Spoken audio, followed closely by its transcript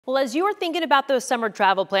Well, as you are thinking about those summer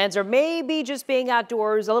travel plans or maybe just being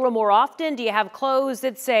outdoors a little more often, do you have clothes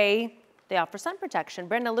that say they offer sun protection?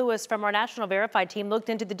 Brenda Lewis from our National Verified team looked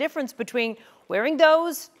into the difference between wearing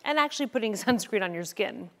those and actually putting sunscreen on your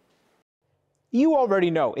skin. You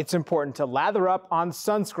already know it's important to lather up on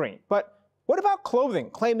sunscreen, but what about clothing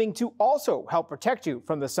claiming to also help protect you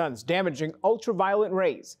from the sun's damaging ultraviolet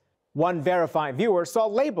rays? One verified viewer saw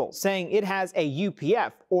labels saying it has a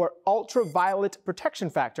UPF, or ultraviolet protection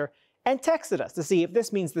factor, and texted us to see if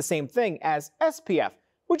this means the same thing as SPF,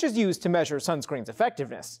 which is used to measure sunscreen's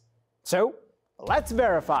effectiveness. So, let's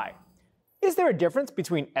verify. Is there a difference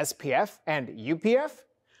between SPF and UPF?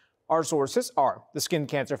 Our sources are the Skin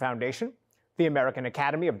Cancer Foundation, the American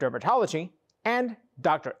Academy of Dermatology, and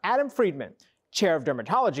Dr. Adam Friedman, Chair of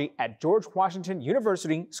Dermatology at George Washington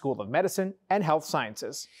University School of Medicine and Health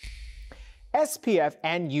Sciences. SPF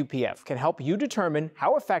and UPF can help you determine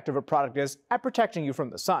how effective a product is at protecting you from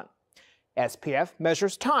the sun. SPF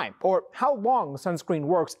measures time, or how long sunscreen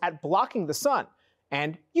works at blocking the sun,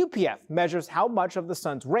 and UPF measures how much of the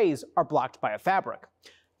sun's rays are blocked by a fabric.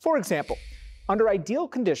 For example, under ideal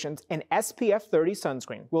conditions, an SPF 30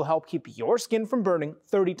 sunscreen will help keep your skin from burning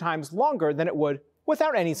 30 times longer than it would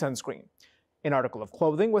without any sunscreen. An article of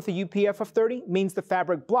clothing with a UPF of 30 means the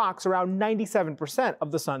fabric blocks around 97%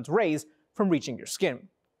 of the sun's rays from reaching your skin.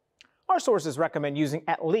 Our sources recommend using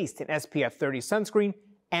at least an SPF 30 sunscreen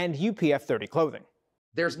and UPF 30 clothing.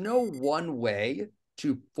 There's no one way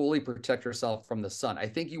to fully protect yourself from the sun. I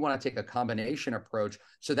think you want to take a combination approach.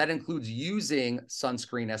 So that includes using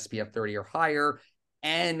sunscreen SPF 30 or higher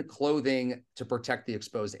and clothing to protect the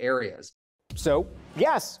exposed areas. So,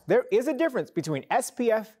 yes, there is a difference between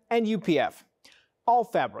SPF and UPF. All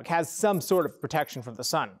fabric has some sort of protection from the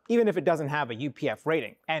sun, even if it doesn't have a UPF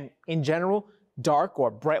rating. And in general, dark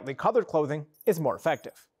or brightly colored clothing is more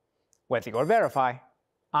effective. With your Verify,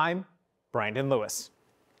 I'm Brandon Lewis.